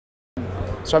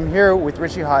So I'm here with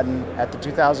Richie Hawtin at the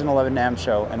 2011 NAMM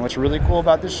show, and what's really cool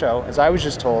about this show, as I was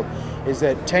just told, is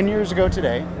that 10 years ago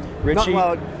today, Richie...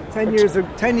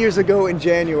 10 years ago in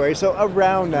January, so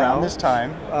around now. Around this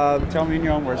time. Tell me in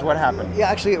your own words, what happened? Yeah,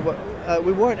 actually,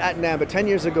 we weren't at NAMM, but 10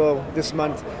 years ago this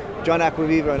month, John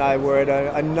Aquaviva and I were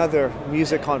at another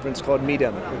music conference called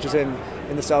NAMM, which is in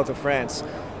the south of France.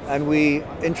 And we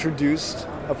introduced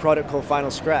a product called Final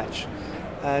Scratch.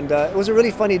 And it was a really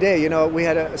funny day. You know, we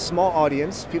had a small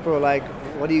audience. People were like,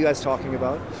 what are you guys talking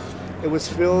about? It was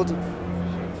filled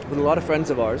with a lot of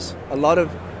friends of ours, a lot of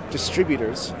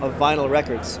distributors of vinyl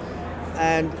records.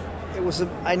 And it was,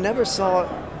 I never saw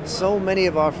so many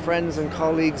of our friends and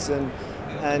colleagues and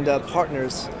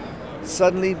partners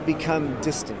suddenly become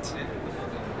distant.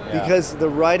 Yeah. Because the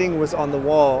writing was on the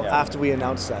wall after we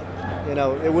announced that. You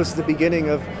know, it was the beginning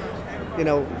of, you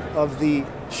know, of the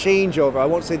changeover. I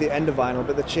won't say the end of vinyl,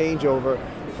 but the changeover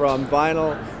from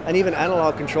vinyl and even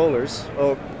analog controllers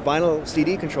or vinyl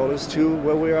CD controllers to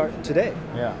where we are today.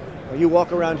 Yeah. You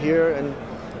walk around here and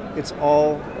it's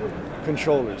all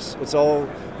controllers. It's all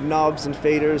knobs and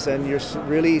faders, and you're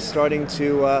really starting to,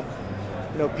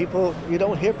 you know, people. You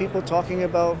don't hear people talking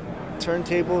about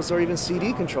turntables or even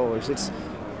CD controllers. It's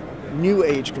new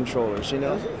age controllers, you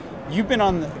know. You've been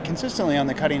consistently on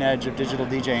the cutting edge of digital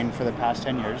DJing for the past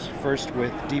 10 years, first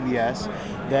with DBS,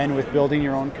 then with building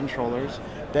your own controllers,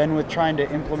 then with trying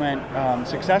to implement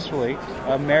successfully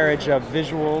a marriage of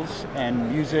visuals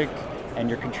and music and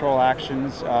your control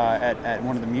actions at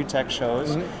one of the Mutech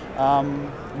shows.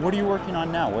 Mm-hmm. What are you working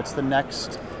on now? What's the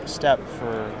next step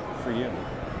for you?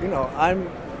 You know,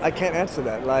 I can't answer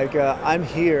that. Like, I'm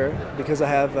here because I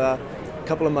have a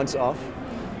couple of months off.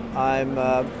 I'm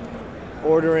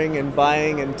ordering and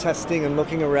buying and testing and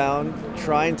looking around,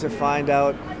 trying to find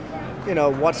out, you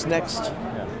know, what's next.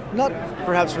 Yeah. Not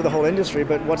perhaps for the whole industry,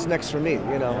 but what's next for me.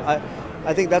 You know,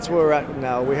 I think that's where we're at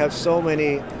now. We have so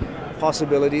many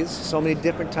possibilities, so many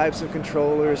different types of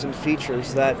controllers and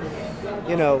features that,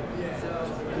 you know,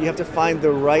 you have to find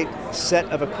the right set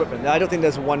of equipment. Now, I don't think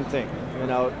there's one thing. You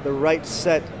know, the right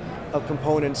set of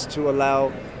components to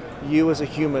allow you as a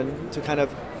human to kind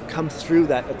of come through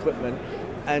that equipment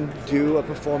and do a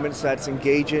performance that's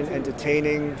engaging,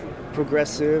 entertaining,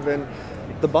 progressive, and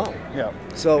the bomb. Yeah.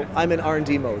 So I'm in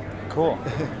R&D mode. Cool.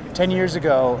 10 years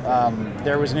ago,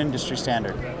 there was an industry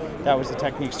standard. That was the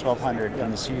Technics 1200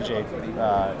 and the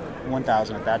CJ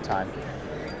 1000 at that time.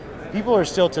 People are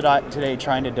still today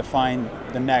trying to define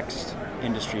the next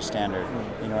industry standard.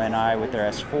 You know, NI with their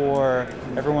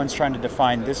S4, everyone's trying to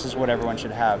define this is what everyone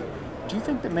should have. Do you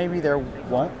think that maybe there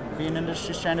won't be an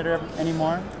industry standard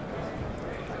anymore?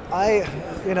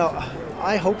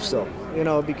 I hope so, you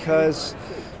know, because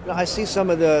I see some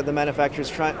of the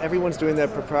manufacturers everyone's doing their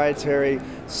proprietary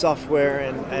software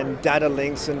and data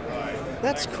links, and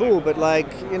that's cool, but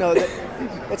like, you know,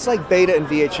 it's like beta and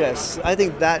VHS. I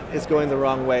think that is going the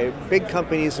wrong way. Big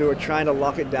companies who are trying to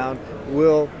lock it down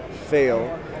will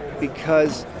fail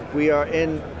because we are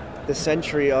in the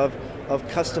century of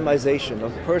customization,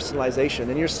 of personalization,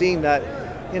 and you're seeing that,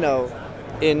 you know,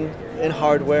 in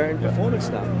hardware and performance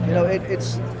now. You know,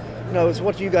 it's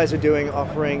what you guys are doing,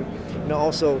 offering, you know,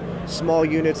 also small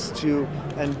units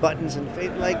and buttons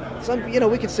and like some, you know,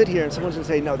 we could sit here and someone's gonna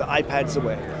say, no, the iPad's the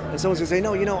way, and someone's gonna say,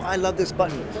 no, you know, I love this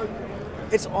button.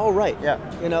 It's all right. Yeah.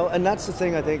 You know, and that's the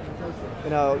thing I think,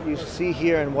 you know, you see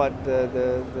here and what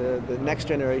the next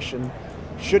generation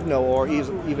should know, or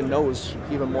even knows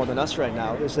even more than us right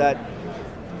now, is that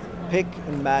pick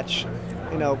and match,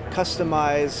 you know,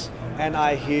 customize,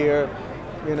 NI here,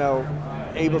 you know,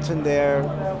 Ableton there,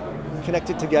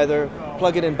 connect it together,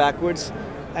 plug it in backwards,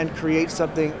 and create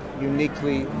something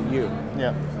uniquely you.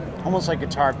 Yeah, almost like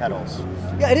guitar pedals.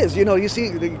 Yeah, it is. You know, you see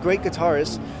the great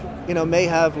guitarists, you know, may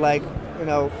have like, you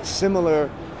know,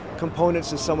 similar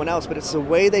components as someone else, but it's the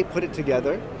way they put it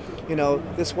together. You know,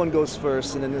 this one goes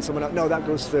first, and then someone else, no, that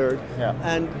goes third. Yeah.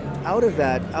 And out of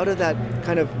that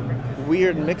kind of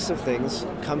weird mix of things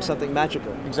comes something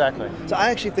magical. Exactly. So I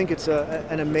actually think it's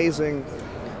an amazing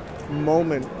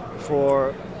moment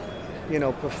for, you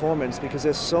know, performance, because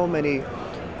there's so many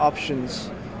options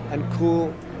and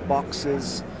cool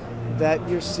boxes that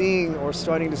you're seeing or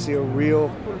starting to see a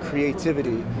real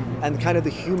creativity and kind of the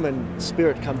human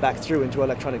spirit come back through into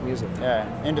electronic music.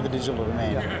 Yeah, into the digital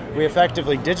domain. Yeah. We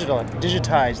effectively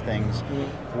digitize things.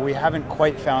 Mm-hmm. We haven't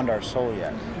quite found our soul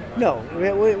yet. No,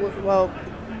 well,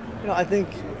 you know, I think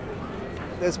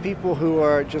there's people who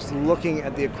are just looking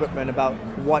at the equipment about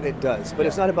what it does, but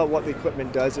it's not about what the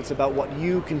equipment does, it's about what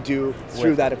you can do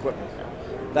through that equipment.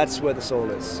 That's where the soul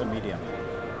is. It's a medium.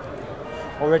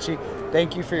 Well, Richie,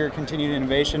 Thank you for your continued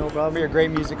innovation, for your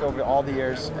great music over all the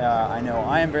years. I know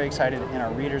I am very excited, and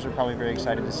our readers are probably very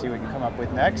excited to see what you come up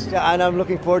with next. Yeah, and I'm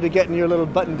looking forward to getting your little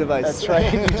button device. That's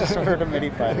right. You just ordered a MIDI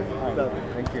fighter.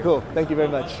 Thank you. Cool. Thank you very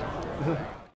much.